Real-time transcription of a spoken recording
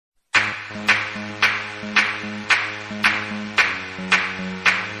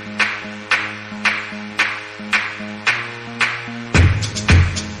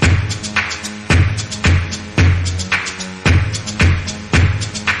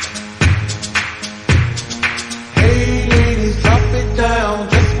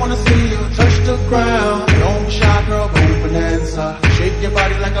ground. Don't be shy, girl, go bonanza. Shake your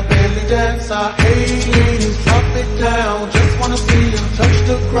body like a belly dancer. Hey ladies, drop it down. Just wanna see you touch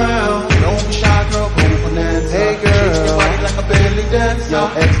the ground. Don't be shy, girl, go bonanza. Hey girl, shake your body like a belly dancer. Yo,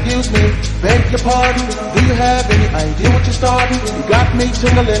 excuse me, beg your pardon. Do you have any idea what you're starting? You got me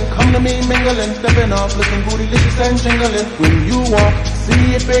tingling, come to me mingling, stepping off, looking bootylicious and jingling. When you walk,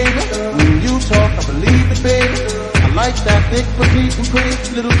 see it, baby. When you talk, I believe it, baby. I like that thick, petite, and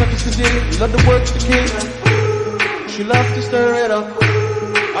pretty little touches to dig. Love to work the kid. She loves to stir it up.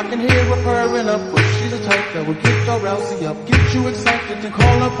 I can hear her purring up, but she's a type that will get your rousey up, get you excited to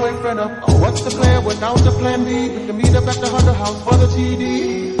call her boyfriend up. Oh, what's the plan without the plan B? We can meet up at the Hunter House for the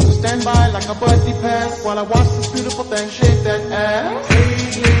TD. So stand by like a buddy pass while I watch this beautiful thing shake that ass.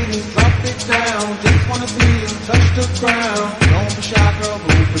 Hey ladies, drop it down. Just wanna see you touch the ground. Don't be shy, girl,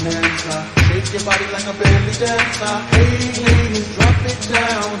 go bonanza. Shake your body like a belly dancer. Hey ladies, drop it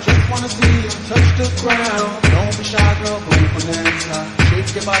down. Just wanna see you touch the ground. Don't be shy, girl, go bonanza.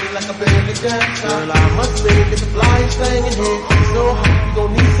 Shake your body like a belly dancer. Girl, I must say, it's the flyest thing in here. It's so hot, you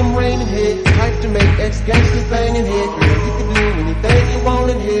gon' need some rain in here. Type to make ex-gangsters bang in here. Girl, you can do anything you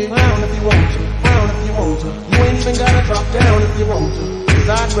want in here. Frown if you want to, frown if you want to. You ain't even gotta drop down if you want to. Cause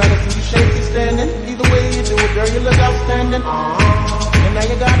I'd rather see you shake it standing. Either way you do it, girl, you look outstanding. And now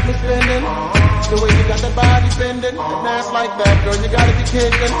you got me spending. The way you got that body bending, that ass like that, girl, you gotta be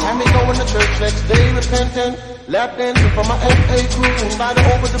kidding. Had me going to church next day repenting. Lap dancing for my FA crew. Slide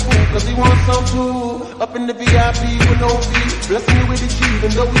over the booth, cause he wants some too. Up in the VIP with no fee. Blessing you with the G,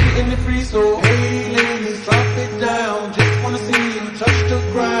 even though we getting it free. So, hey ladies, drop it down. Just wanna see you touch the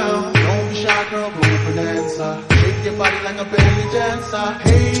ground. Don't be shy, girl, go bonanza. Shake your body like a belly dancer.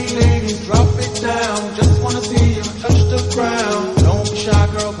 Hey ladies, drop it down. Just wanna see you touch the ground. Don't be shy,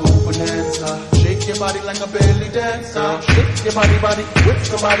 girl, go bonanza. Shake your body like a belly dancer. Shake your body, whip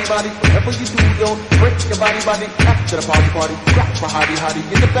somebody, body. Whatever you do, don't break your body. Back to the party. Rock my hottie.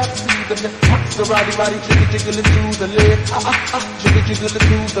 In the backseat of your Maserati body. Jiggle it to the left. Jiggle it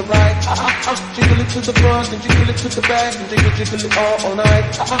to the right. Jiggle it to the front and jiggle it to the back and jiggle it all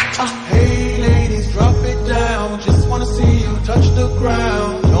night. Hey ladies, drop it down. Just wanna see you touch the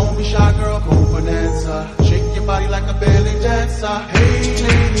ground. Don't be shy, girl, go bonanza. Shake your body like a belly dancer. Hey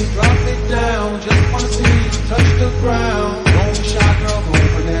ladies, drop it down. Just wanna see you touch the ground. Don't be shy, girl, go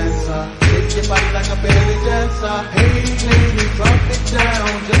bonanza. Shake your body like a belly dancer. Hey ladies, drop it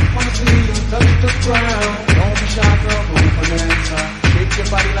down. Just wanna see you touch the ground. Don't be shy, girl, go bonanza. Shake your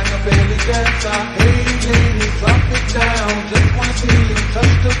body like a belly dancer. Hey ladies, drop it down. Just wanna see you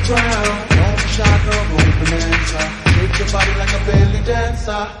touch the ground. Don't be shy, girl, go bonanza. Shake your body like a belly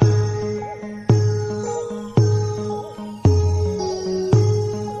dancer.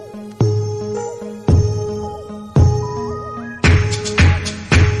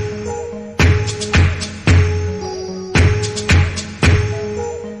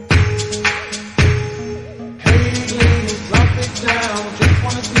 Just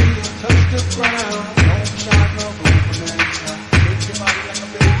wanna see you touch the ground.